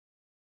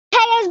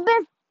guys,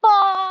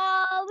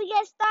 before we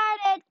get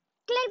started,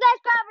 click that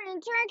subscribe button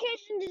and turn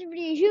on this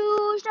video.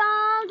 Huge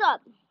thumbs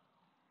up.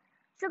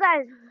 So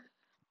guys,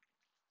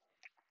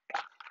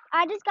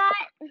 I just got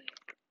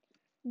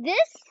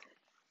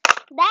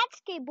that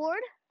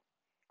skateboard.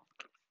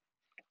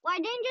 Well, I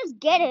didn't just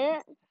get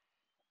it,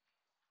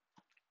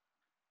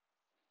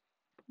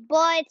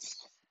 but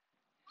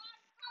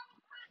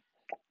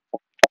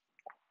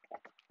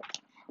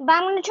I'm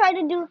gonna try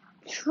to do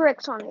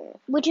tricks on it,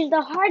 which is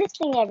the hardest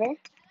thing ever.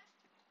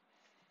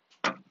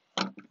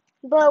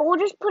 But we'll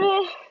just put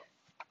it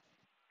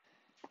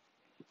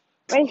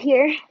right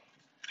here,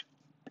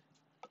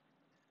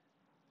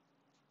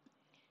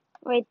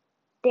 right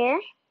there.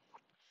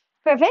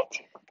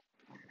 Perfect.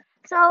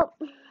 So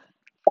I'm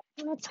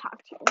gonna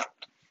talk to you.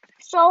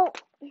 So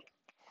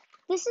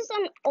this is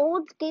an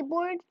old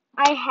skateboard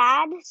I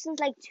had since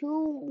like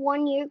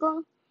 1 year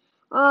ago.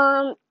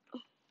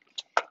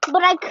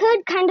 But I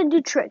could kind of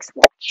do tricks.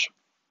 Watch.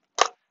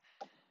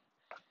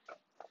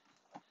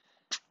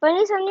 But I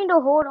need something to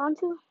hold on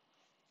to.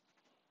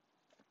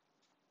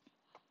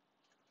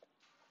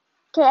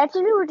 Okay,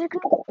 actually, we're just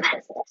gonna go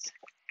past this.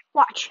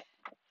 Watch.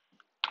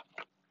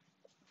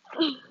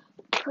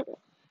 Put it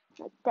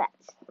like that.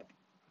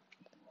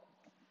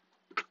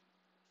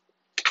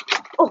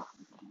 Oh,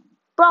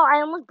 bro,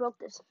 I almost broke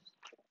this.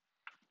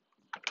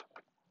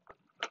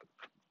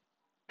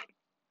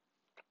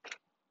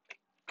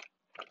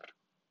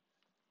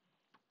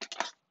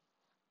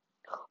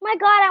 Oh my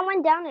God, I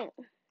went down it.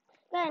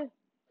 Then,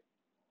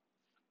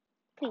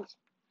 please.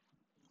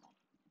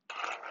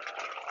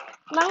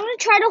 I'm gonna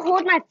try to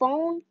hold my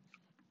phone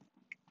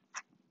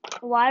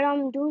while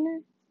I'm doing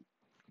it.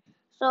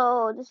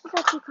 So this is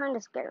actually kind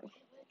of scary.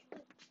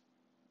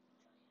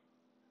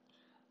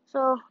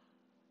 So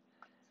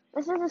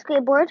this is a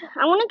skateboard.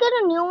 I want to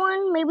get a new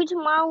one, maybe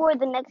tomorrow or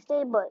the next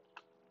day, but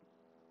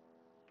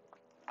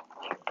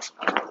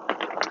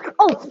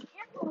oh,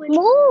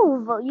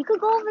 move! You could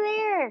go over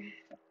there.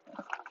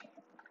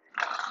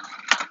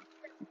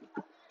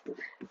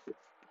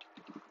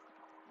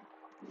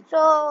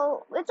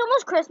 So it's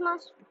almost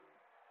Christmas.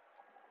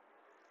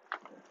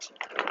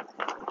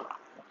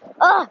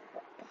 Ugh.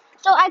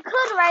 So I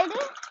could ride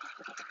it.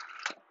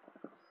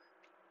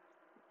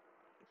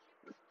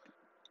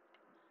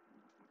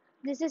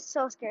 This is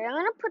so scary. I'm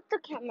gonna put the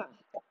camera.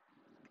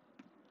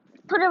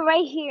 Put it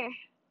right here.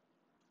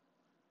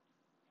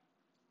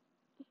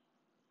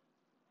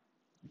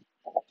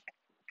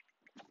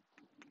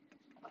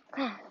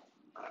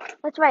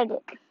 Let's ride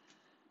it.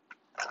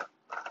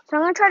 So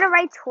I'm gonna try to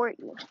ride toward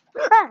you.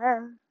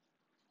 That's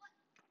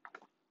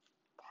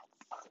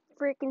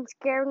freaking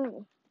scared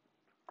me.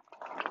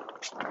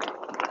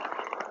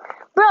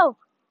 Bro,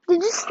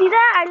 did you see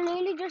that? I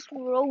literally just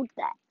rode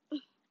that.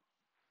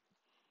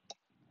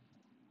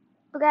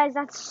 But guys,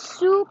 that's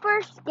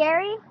super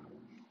scary.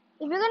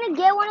 If you're gonna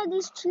get one of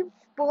these cheap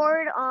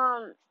board,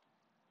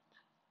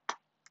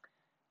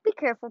 be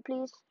careful,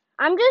 please.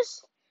 I'm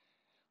just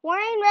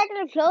wearing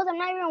regular clothes. I'm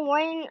not even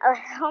wearing a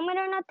helmet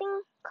or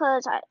nothing,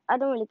 cause I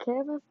don't really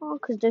care if I fall,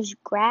 cause there's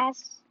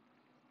grass.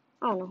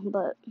 I don't know,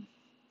 but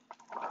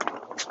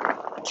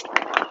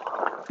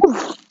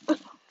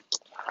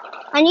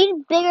I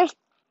need bigger.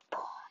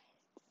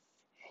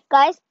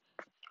 Guys,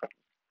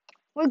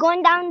 we're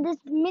going down this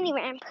mini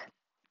ramp.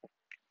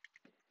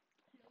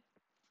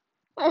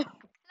 Love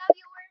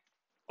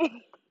you.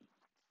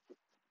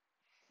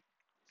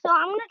 So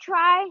I'm gonna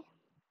try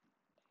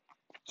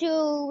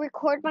to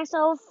record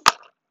myself.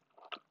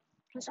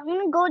 So I'm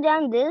gonna go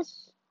down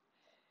this.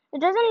 It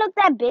doesn't look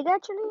that big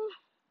actually,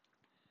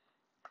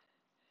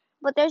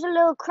 but there's a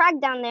little crack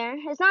down there.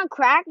 It's not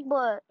cracked,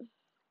 but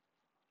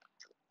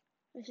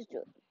let's just do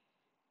it.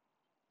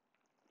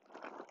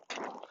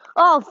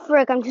 Oh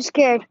frick, I'm too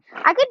scared.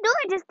 I could do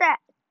it just that.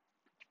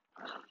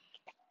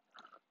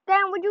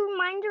 Dan, would you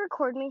mind to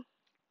record me?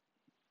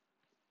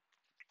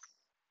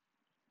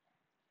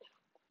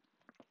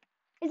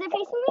 Is it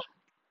facing me?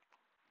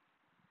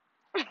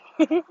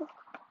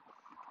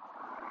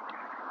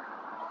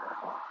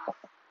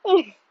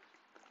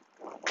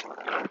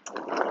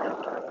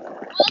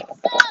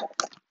 What's up?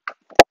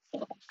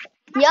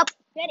 Yep.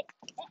 Ready.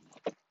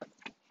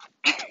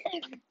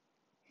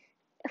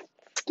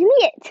 Give me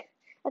it.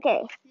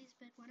 Okay.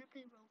 Wanna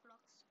play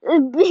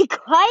Roblox? Be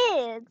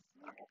quiet.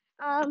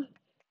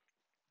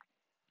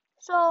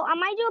 So I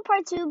might do a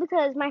part 2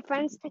 because my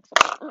friends text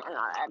me and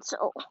all that.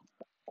 So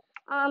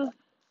I'm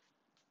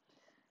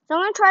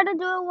gonna try to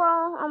do it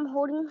while I'm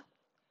holding.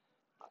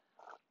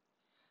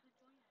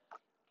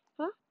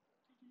 Huh?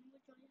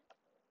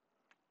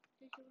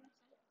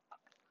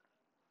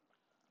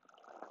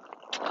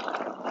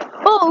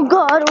 Oh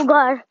God! Oh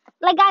God!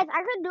 Like guys,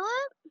 I could do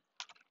it.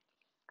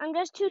 I'm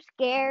just too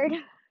scared,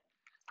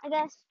 I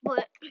guess.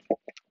 But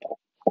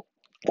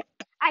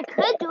I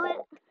could do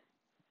it.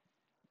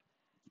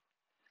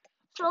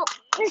 So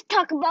let's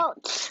talk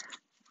about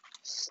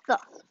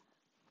stuff.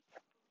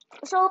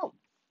 So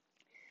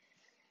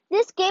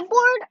this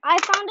skateboard, I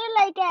found it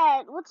like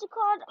at what's it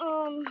called?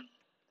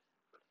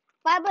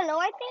 Five Below,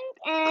 I think,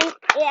 and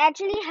it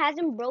actually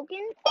hasn't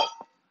broken.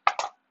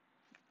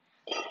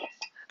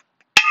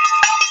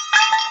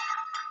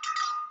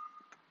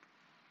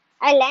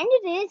 I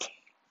landed it.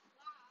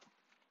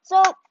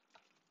 So,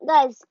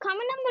 guys,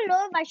 comment down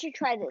below if I should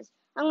try this.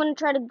 I'm gonna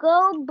try to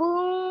go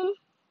boom,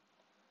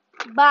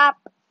 bop,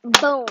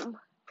 boom.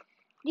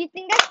 Do you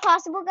think that's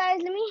possible,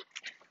 guys? Let me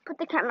put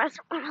the camera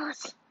somewhere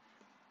else.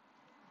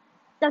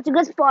 That's a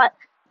good spot.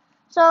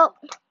 So,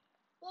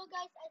 Well,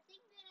 guys, I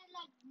think that is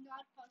like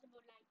not possible.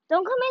 Like,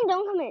 don't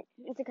come in.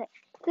 It's okay.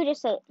 You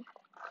just say it.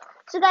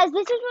 So, guys,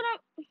 this is what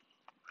I'm.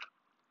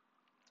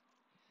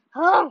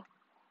 Oh.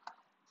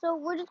 So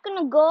we're just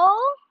gonna go,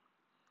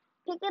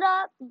 pick it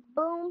up,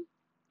 boom,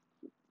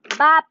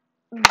 bop,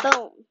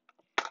 boom.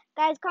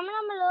 Guys, comment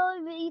down below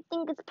if you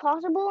think it's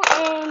possible,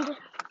 and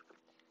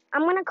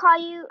I'm gonna call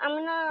you.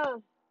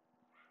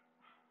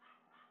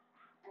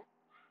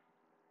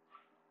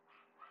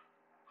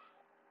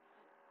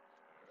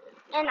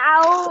 And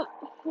I'll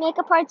make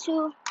a part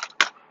 2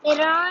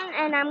 later on,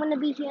 and I'm gonna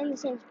be here in the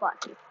same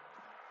spot.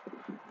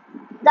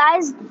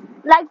 Guys,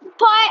 like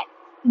part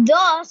 2,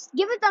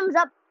 give a thumbs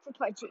up for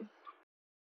part 2.